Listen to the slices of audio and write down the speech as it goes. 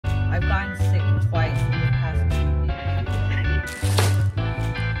I've gotten sick twice in the past 2 weeks.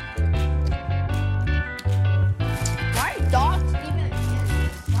 Why are dogs even against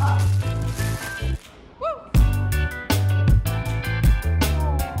this stuff? Woo!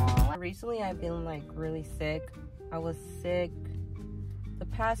 Recently I've been like really sick. I was sick the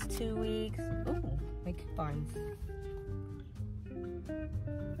past 2 weeks. Ooh, my coupons.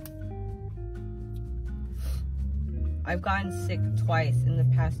 I've gotten sick twice in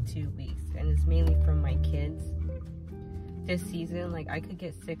the past 2 weeks, and it's mainly from my kids. This season, like, I could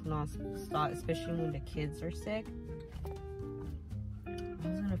get sick non-stop, especially when the kids are sick. I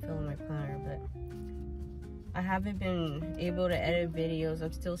was gonna fill in my planner, but I haven't been able to edit videos.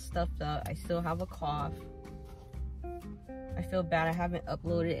 I'm still stuffed up. I still have a cough. I feel bad I haven't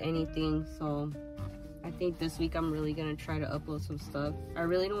uploaded anything, so I think this week I'm really gonna try to upload some stuff. I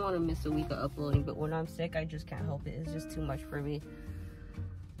really don't want to miss a week of uploading, but when I'm sick, I just can't help it. It's just too much for me.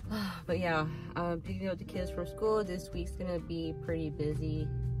 But yeah, picking up the kids from school. This week's gonna be pretty busy.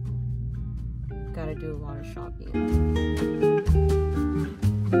 Gotta do a lot of shopping.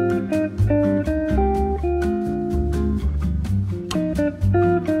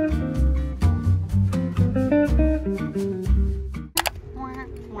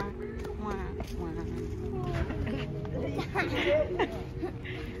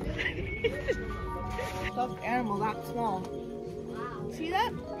 Stuffed animal that small. Wow. See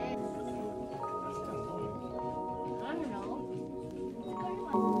that? I don't know.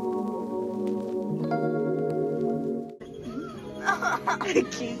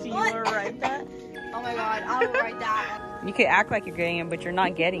 Casey, you want to write that? Oh my god, I will write that. You could act like you're getting it, but you're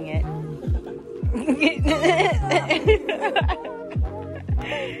not getting it.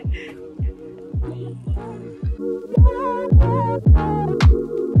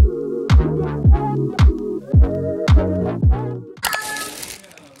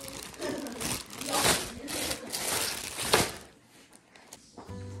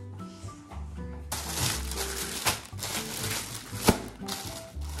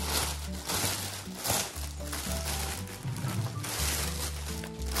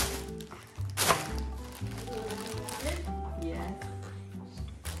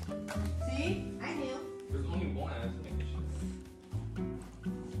 See? I knew. There's only one as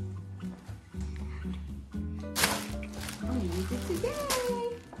I'm gonna use it today.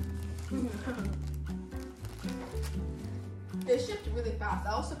 It shipped really fast.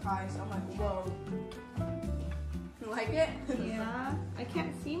 I was surprised. I'm like, whoa. You like it? Yeah, I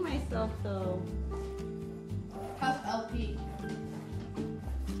can't see myself though. How's LP?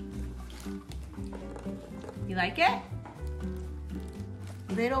 You like it?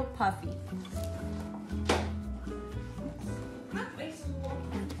 Little puffy.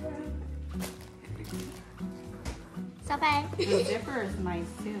 So bad. The zipper is nice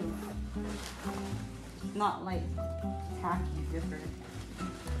too. Not like tacky zipper.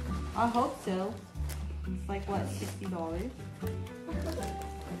 I hope so. It's like what, $60?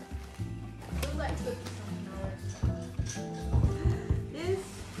 This.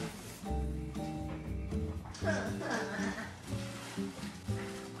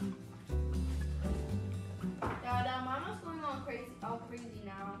 Yeah, Mama's going all crazy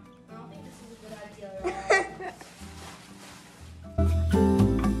now. I don't think this is a good idea at all.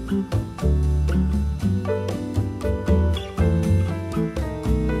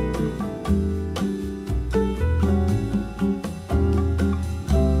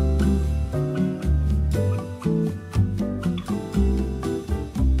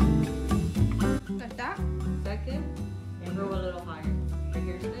 Like that? Second, and go a little higher. Right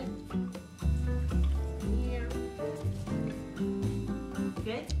here's good. Yeah.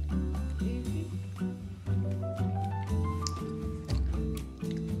 Good?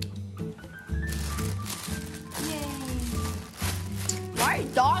 Why are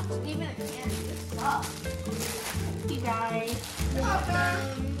dogs even against this stuff? You guys.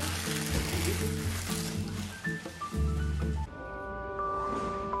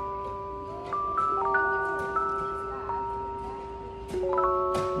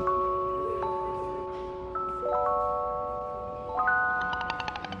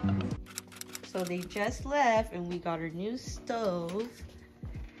 So they just left and we got our new stove.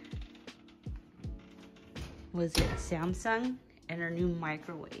 Was it Samsung? And our new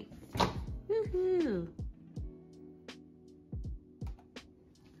microwave. Woohoo!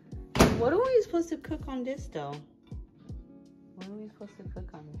 What are we supposed to cook on this though? What are we supposed to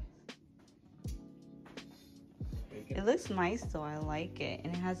cook on this? It looks nice though, I like it.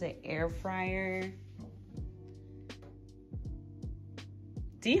 And it has an air fryer.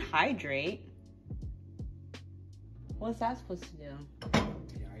 Dehydrate? What's that supposed to do?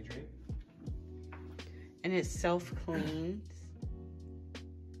 Dehydrate? And it self-cleans.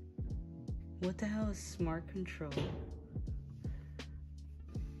 What the hell is smart control?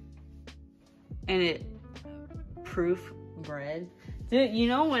 And it proof bread. Dude, you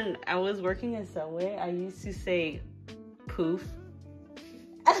know when I was working at Subway, I used to say poof.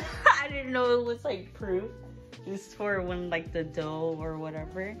 I didn't know it was like proof. Just for when like the dough or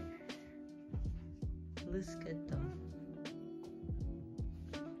whatever. Looks good though.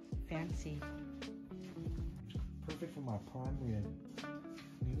 Fancy. Perfect for my prime rib.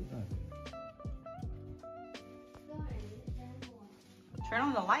 Turn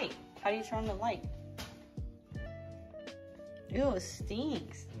on the light. How do you turn on the light? Ew, it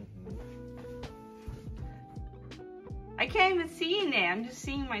stinks. I can't even see in it. I'm just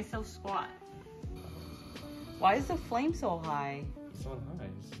seeing myself squat. Why is the flame so high? It's not high,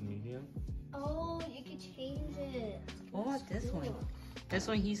 it's medium. Oh, you can change it. What about this one? This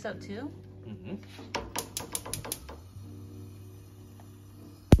one heats up too? Mm-hmm.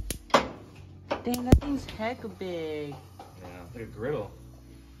 Dang, that thing's hecka big. Yeah, like a griddle.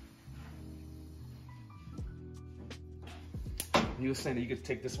 You were saying that you could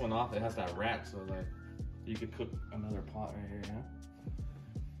take this one off. It has that rack, so like you could cook another pot right here. Yeah.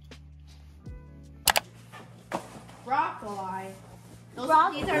 Broccoli. These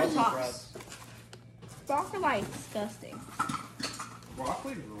are the tops. Broccoli is disgusting.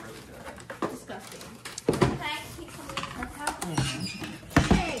 Broccoli is really good. Disgusting.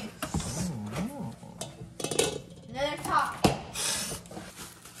 Mm-hmm. Hey. Another top.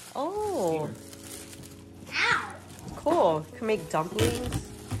 Oh, Ow. cool. Can make dumplings.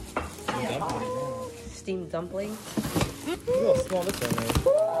 Dumpling, Steamed dumplings. yeah. Look how small this one is.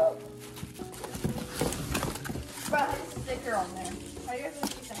 Bro, there's a sticker on there. How do you guys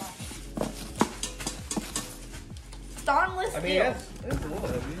want to keep that off? Stainless I mean, steel. it's a little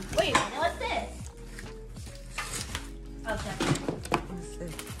heavy. Wait, what's this? Okay. What's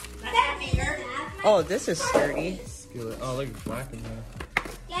this? That's bigger. Oh, this is sturdy. Skillet. Oh, look, it's black in there.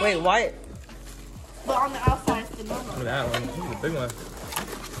 Wait, why? But on the outside, it's the normal. Look at that one. This is a big one.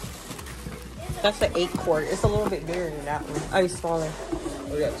 That's the 8 quart. It's a little bit bigger than that one. I mean, smaller.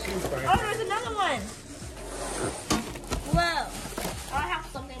 Oh, yeah, 2 frying. Oh, there's another one. Whoa. I have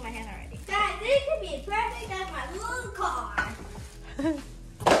something in my hand already. Dad, this could be perfect as my little car.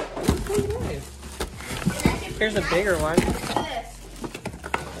 Here's a bigger one. Look at this.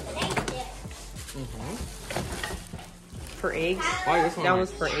 Mm-hmm. For eggs. Oh, this one. That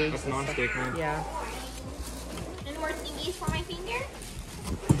one's for eggs. That's non-stick, man. Yeah. And more thingies for my finger.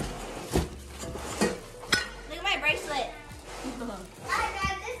 Look at my bracelet.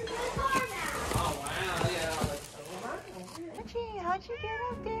 Dad, this is my car now. Oh, wow, yeah. How'd you get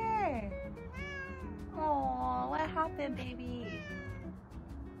up there? Oh, what happened, baby?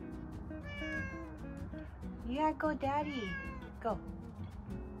 Yeah, go, daddy. Go.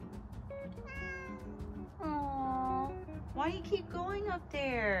 Oh, why do you keep going up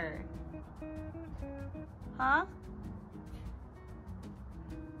there? Huh?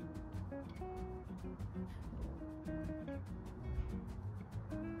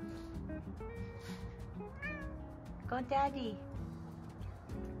 Go, daddy.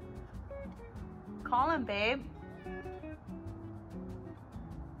 Call him, babe.